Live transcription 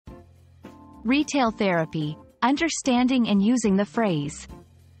Retail therapy, understanding and using the phrase.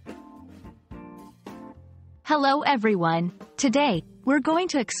 Hello everyone. Today, we're going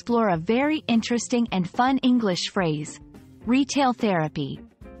to explore a very interesting and fun English phrase, retail therapy.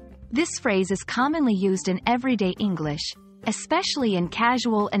 This phrase is commonly used in everyday English, especially in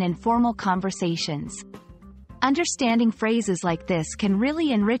casual and informal conversations. Understanding phrases like this can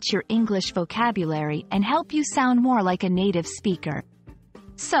really enrich your English vocabulary and help you sound more like a native speaker.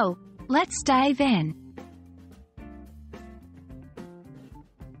 So, let's dive in.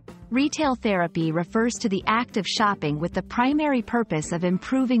 Retail therapy refers to the act of shopping with the primary purpose of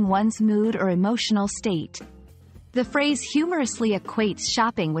improving one's mood or emotional state. The phrase humorously equates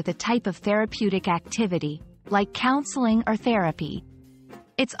shopping with a type of therapeutic activity, like counseling or therapy.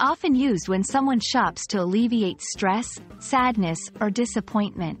 It's often used when someone shops to alleviate stress, sadness, or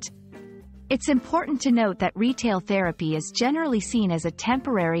disappointment. It's important to note that retail therapy is generally seen as a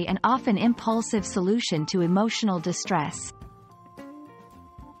temporary and often impulsive solution to emotional distress.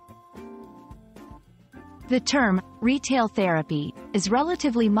 The term, retail therapy, is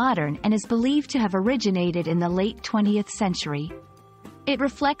relatively modern and is believed to have originated in the late 20th century. It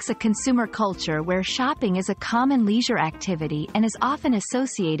reflects a consumer culture where shopping is a common leisure activity and is often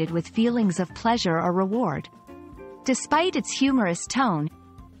associated with feelings of pleasure or reward. Despite its humorous tone,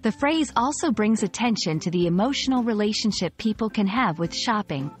 the phrase also brings attention to the emotional relationship people can have with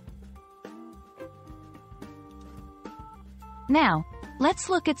shopping. Now, let's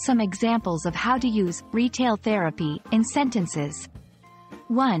look at some examples of how to use retail therapy in sentences.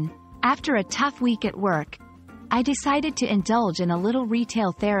 1. After a tough week at work, I decided to indulge in a little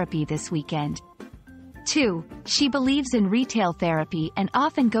retail therapy this weekend. 2. She believes in retail therapy and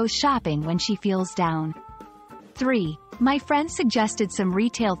often goes shopping when she feels down. 3. My friend suggested some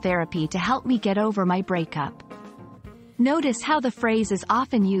retail therapy to help me get over my breakup. Notice how the phrase is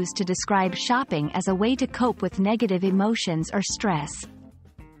often used to describe shopping as a way to cope with negative emotions or stress.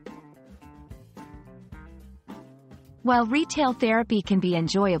 While retail therapy can be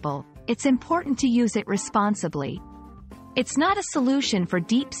enjoyable, it's important to use it responsibly. It's not a solution for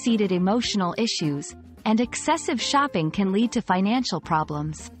deep-seated emotional issues, and excessive shopping can lead to financial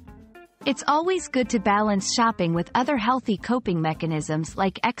problems. It's always good to balance shopping with other healthy coping mechanisms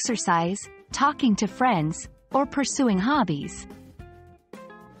like exercise, talking to friends, or pursuing hobbies.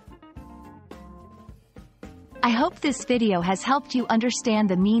 I hope this video has helped you understand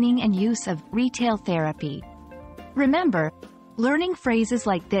the meaning and use of retail therapy. Remember, learning phrases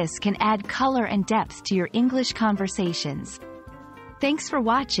like this can add color and depth to your English conversations. Thanks for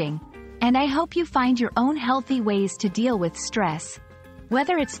watching, and I hope you find your own healthy ways to deal with stress,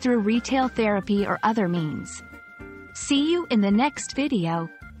 whether it's through retail therapy or other means. See you in the next video.